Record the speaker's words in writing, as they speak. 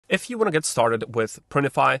If you want to get started with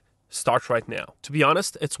Printify, start right now. To be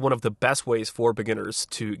honest, it's one of the best ways for beginners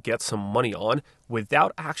to get some money on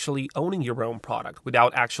without actually owning your own product,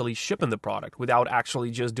 without actually shipping the product, without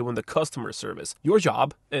actually just doing the customer service. Your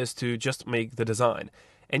job is to just make the design,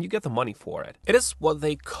 and you get the money for it. It is what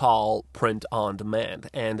they call print on demand,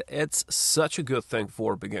 and it's such a good thing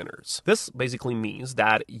for beginners. This basically means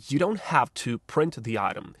that you don't have to print the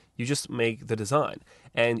item, you just make the design.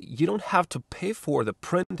 And you don't have to pay for the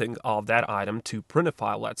printing of that item to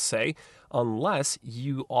Printify, let's say, unless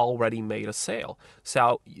you already made a sale.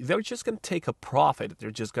 So they're just going to take a profit.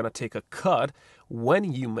 They're just going to take a cut when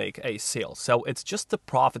you make a sale. So it's just the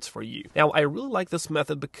profits for you. Now, I really like this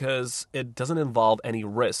method because it doesn't involve any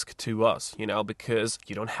risk to us, because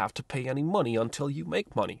you don't have to pay any money until you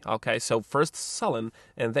make money. Okay, so first selling,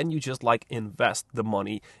 and then you just invest the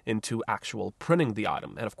money into actual printing the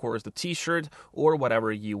item. And of course, the t-shirt or whatever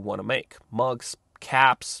you want to make. Mugs,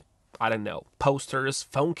 caps, I don't know, posters,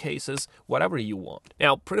 phone cases, whatever you want.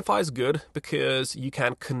 Now, Printify is good because you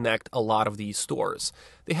can connect a lot of these stores.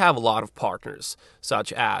 They have a lot of partners,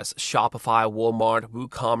 such as Shopify, Walmart,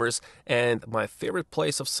 WooCommerce, and my favorite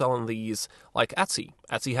place of selling these, like Etsy.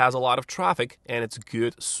 Etsy has a lot of traffic, and it's a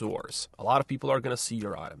good source. A lot of people are going to see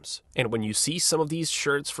your items. And when you see some of these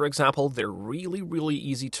shirts, for example, they're really, really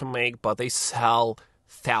easy to make, but they sell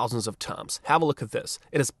thousands of times. Have a look at this.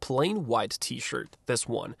 It is plain white t-shirt, this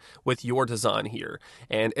one, with your design here.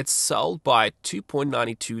 And it's sold by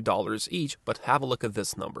 $2.92 each, but have a look at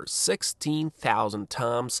this number. 16,000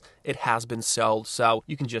 times it has been sold, so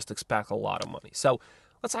you can just expect a lot of money. So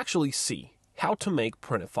let's actually see how to make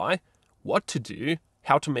Printify, what to do,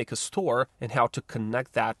 how to make a store, and how to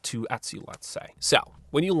connect that to Etsy, let's say. So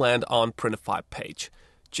when you land on Printify page,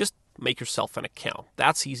 just make yourself an account.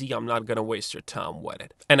 That's easy. I'm not going to waste your time with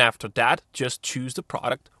it. And after that, just choose the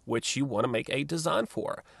product which you want to make a design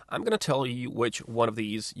for. I'm going to tell you which one of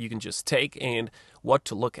these you can just take and what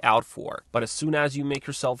to look out for. But as soon as you make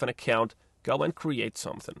yourself an account, go and create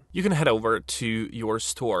something. You can head over to your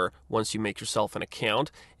store once you make yourself an account,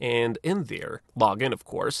 and in there, log in, of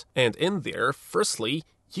course, and in there, firstly,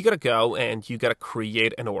 you got to go and you got to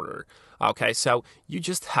create an order. Okay, so you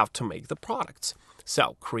just have to make the products.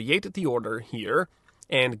 So create the order here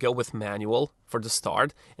and go with manual for the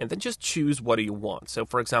start, and then just choose what do you want. So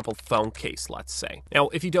for example, phone case, let's say. Now,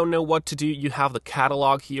 if you don't know what to do, you have the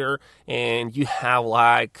catalog here, and you have a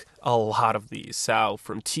lot of these. So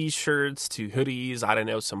from t-shirts to hoodies, I don't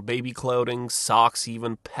know, some baby clothing, socks,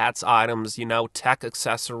 even pets items, tech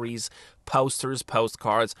accessories, posters,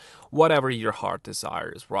 postcards, whatever your heart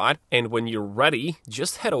desires, right? And when you're ready,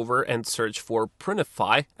 just head over and search for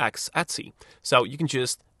Printify x Etsy. So you can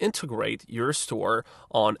just integrate your store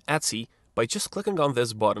on Etsy by just clicking on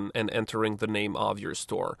this button and entering the name of your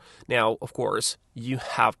store. Now, of course, you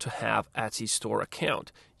have to have Etsy store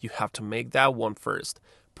account. You have to make that one first.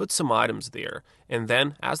 Put some items there, and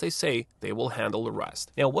then, as they say, they will handle the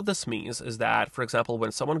rest. Now, what this means is that, for example,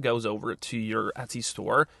 when someone goes over to your Etsy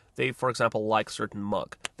store, they, for example, like certain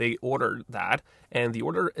mug. They order that, and the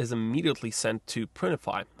order is immediately sent to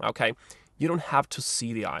Printify, okay? You don't have to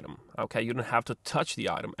see the item, okay? You don't have to touch the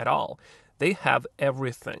item at all. They have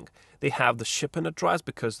everything. They have the shipping address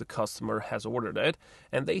because the customer has ordered it,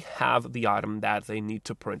 and they have the item that they need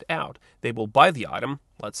to print out. They will buy the item,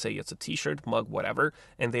 let's say it's a t-shirt, mug, whatever,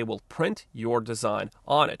 and they will print your design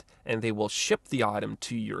on it, and they will ship the item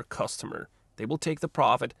to your customer. They will take the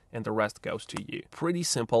profit, and the rest goes to you. Pretty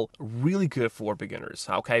simple, really good for beginners,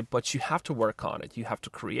 okay? But you have to work on it. You have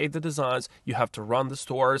to create the designs, you have to run the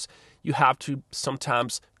stores, you have to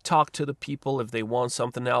sometimes talk to the people if they want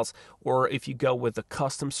something else, or if you go with the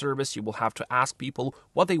custom service, you will have to ask people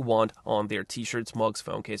what they want on their t-shirts, mugs,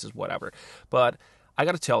 phone cases, whatever. But I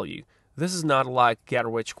gotta tell you, this is not like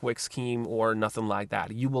get-rich-quick scheme or nothing like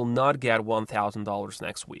that. You will not get $1,000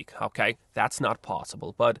 next week, okay? That's not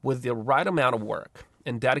possible. But with the right amount of work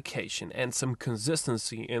and dedication and some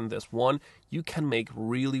consistency in this one, you can make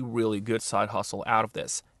really, really good side hustle out of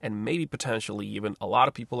this. And maybe potentially even a lot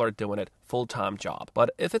of people are doing it full-time job.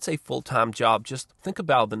 But if it's a full-time job, just think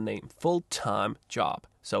about the name, full-time job.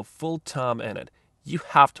 So full-time in it. You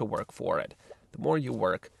have to work for it. The more you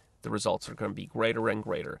work, the results are going to be greater and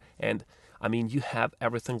greater. And I mean, you have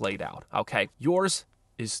everything laid out, okay? Yours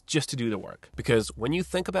is just to do the work. Because when you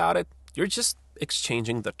think about it, you're just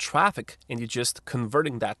exchanging the traffic and you're just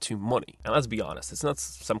converting that to money. And let's be honest, it's not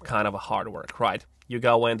some kind of a hard work, right? you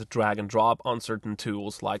go and drag and drop on certain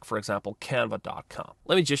tools like, for example, canva.com.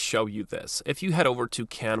 Let me just show you this. If you head over to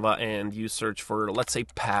Canva and you search for, let's say,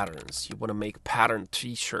 patterns, you want to make pattern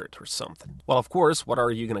t-shirt or something. Well, of course, what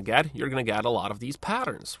are you going to get? You're going to get a lot of these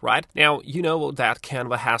patterns, right? Now, you know that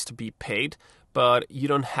Canva has to be paid, but you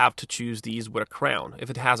don't have to choose these with a crown. If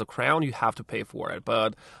it has a crown, you have to pay for it.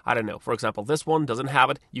 But I don't know, for example, this one doesn't have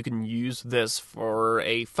it. You can use this for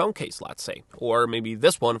a phone case, let's say, or maybe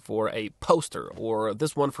this one for a poster, or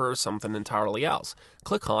this one for something entirely else.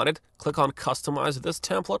 Click on it, click on customize this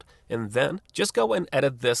template, and then just go and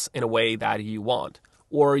edit this in a way that you want.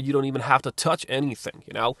 Or you don't even have to touch anything,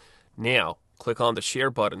 you know? Now, click on the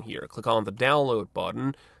share button here, click on the download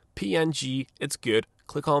button, PNG, it's good.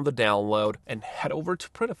 Click on the download and head over to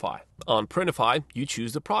Printify. On Printify, you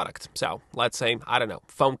choose the product. So let's say, I don't know,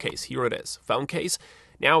 phone case. Here it is, phone case.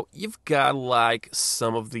 Now you've got like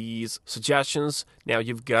some of these suggestions. Now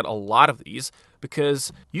you've got a lot of these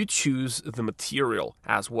because you choose the material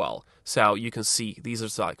as well. So you can see these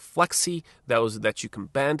are like flexi, those that you can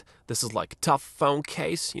bend. This is like tough phone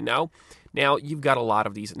case, you know. Now you've got a lot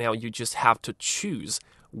of these. Now you just have to choose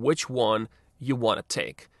which one you want to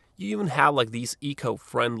take. You even have like these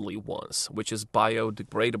eco-friendly ones, which is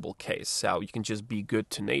biodegradable case. So you can just be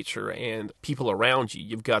good to nature and people around you.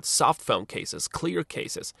 You've got soft phone cases, clear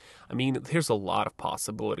cases. I mean, there's a lot of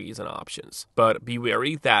possibilities and options. But be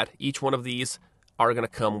wary that each one of these are going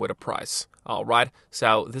to come with a price. All right.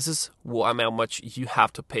 So this is how much you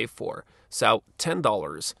have to pay for. So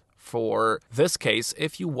 $10 for this case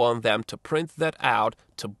if you want them to print that out,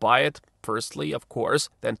 to buy it firstly, of course,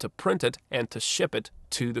 then to print it and to ship it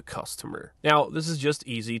to the customer. Now, this is just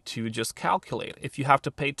easy to just calculate. If you have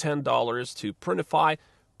to pay $10 to Printify,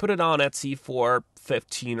 put it on Etsy for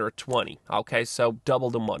 15 or 20. Okay, so double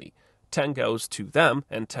the money. 10 goes to them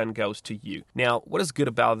and 10 goes to you. Now, what is good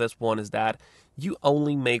about this one is that you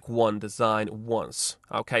only make one design once.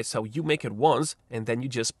 Okay, so you make it once and then you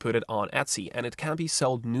just put it on Etsy and it can be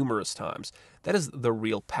sold numerous times. That is the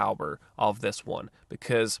real power of this one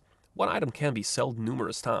because one item can be sold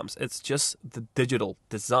numerous times. It's just the digital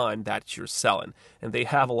design that you're selling. And they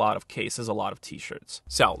have a lot of cases, a lot of t-shirts.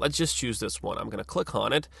 So let's just choose this one. I'm going to click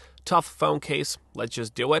on it. Tough phone case. Let's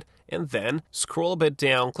just do it. And then scroll a bit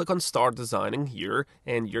down, click on Start Designing here,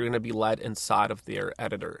 and you're going to be led inside of their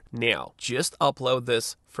editor. Now, just upload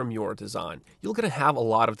this from your design. You're going to have a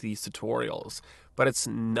lot of these tutorials, but it's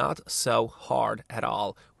not so hard at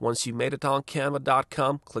all. Once you made it on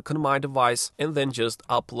canva.com, click on My Device, and then just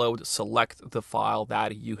upload, select the file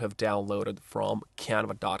that you have downloaded from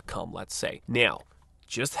canva.com, let's say. Now,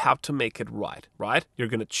 just have to make it right? You're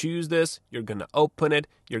going to choose this, you're going to open it,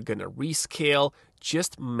 you're going to rescale,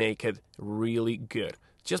 just make it really good.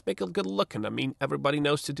 Just make it good looking. I mean, everybody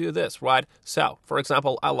knows to do this, right? So, for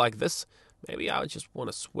example, I like this. Maybe I just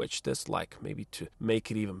want to switch this, like maybe to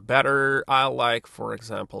make it even better. I like, for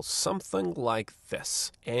example, something like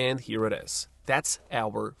this. And here it is. That's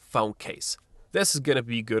our phone case. This is going to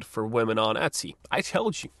be good for women on Etsy. I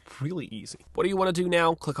told you, really easy. What do you want to do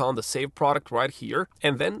now? Click on the Save Product right here,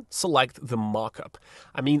 and then select the mockup.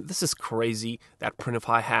 I mean, this is crazy that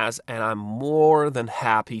Printify has, and I'm more than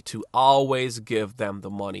happy to always give them the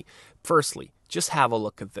money. Firstly, just have a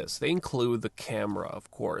look at this. They include the camera, of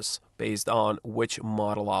course, based on which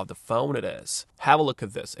model of the phone it is. Have a look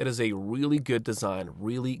at this. It is a really good design,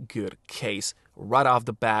 really good case right off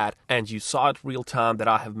the bat, and you saw it real time that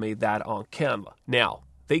I have made that on Canva. Now,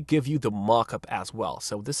 they give you the mockup as well,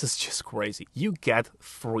 so this is just crazy. You get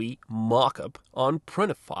free mockup on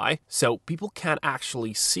Printify, so people can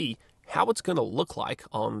actually see how it's going to look like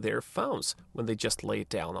on their phones when they just lay it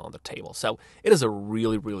down on the table. So it is a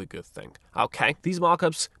really, really good thing. Okay, these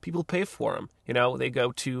mockups, people pay for them. You know, they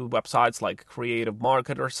go to websites like Creative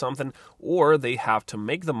Market or something, or they have to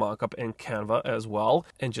make the mockup in Canva as well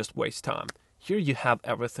and just waste time. Here you have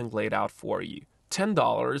everything laid out for you.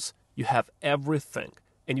 $10, you have everything.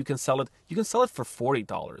 And you can sell it. You can sell it for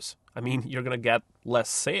 $40. I mean, you're going to get less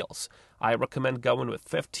sales. I recommend going with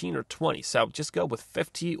 15 or 20. So just go with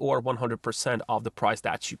 50 or 100% of the price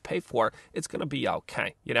that you pay for. It's going to be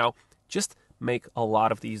okay. You know, just make a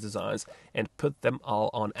lot of these designs and put them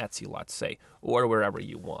all on Etsy, let's say, or wherever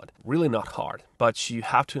you want. Really not hard, but you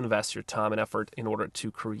have to invest your time and effort in order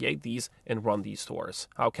to create these and run these stores.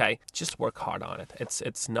 Okay, just work hard on it.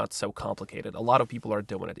 It's not so complicated. A lot of people are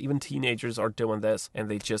doing it. Even teenagers are doing this, and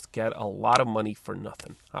they just get a lot of money for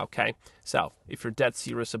nothing. Okay, so if you're dead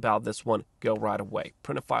serious about this one, go right away.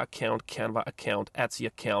 Printify account, Canva account, Etsy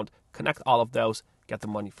account, connect all of those, get the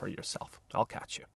money for yourself. I'll catch you.